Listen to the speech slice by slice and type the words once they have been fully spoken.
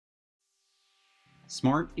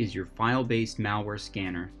Smart is your file-based malware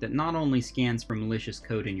scanner that not only scans for malicious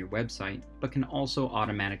code in your website, but can also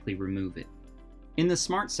automatically remove it. In the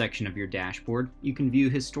Smart section of your dashboard, you can view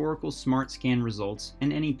historical Smart Scan results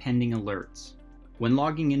and any pending alerts. When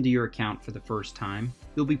logging into your account for the first time,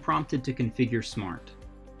 you'll be prompted to configure Smart.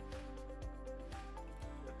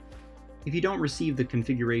 If you don't receive the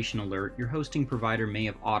configuration alert, your hosting provider may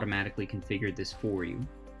have automatically configured this for you.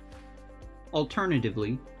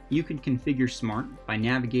 Alternatively, you can configure Smart by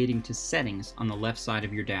navigating to Settings on the left side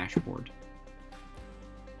of your dashboard.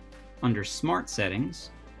 Under Smart Settings,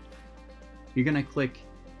 you're going to click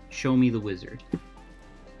Show Me the Wizard.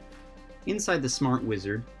 Inside the Smart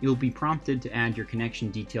Wizard, you'll be prompted to add your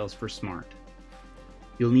connection details for Smart.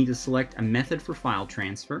 You'll need to select a method for file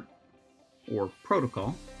transfer, or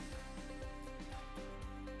protocol,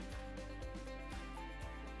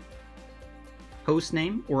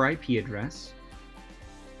 hostname or IP address,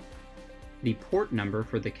 the port number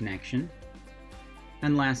for the connection,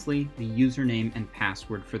 and lastly, the username and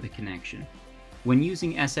password for the connection. When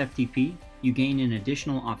using SFTP, you gain an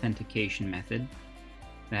additional authentication method,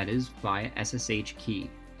 that is via SSH key.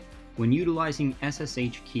 When utilizing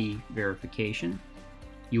SSH key verification,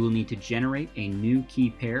 you will need to generate a new key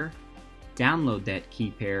pair, download that key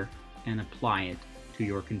pair, and apply it to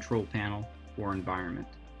your control panel or environment.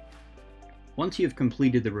 Once you have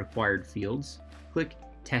completed the required fields, click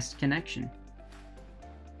Test Connection.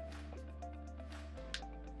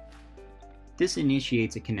 This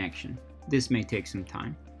initiates a connection. This may take some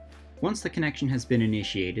time. Once the connection has been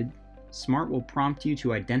initiated, Smart will prompt you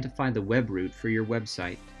to identify the web root for your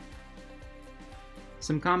website.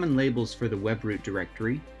 Some common labels for the web root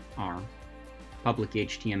directory are public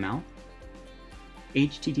HTML,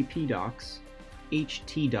 HTTP docs,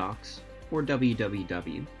 htdocs, or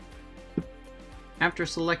www. After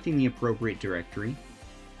selecting the appropriate directory,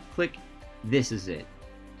 click This is it.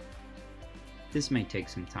 This may take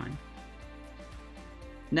some time.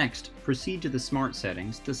 Next, proceed to the Smart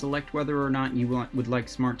settings to select whether or not you would like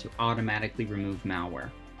Smart to automatically remove malware.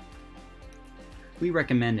 We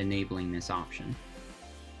recommend enabling this option.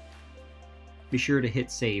 Be sure to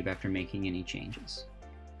hit Save after making any changes.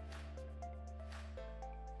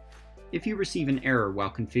 If you receive an error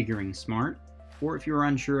while configuring Smart, or if you are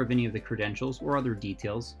unsure of any of the credentials or other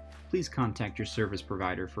details, please contact your service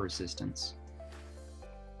provider for assistance.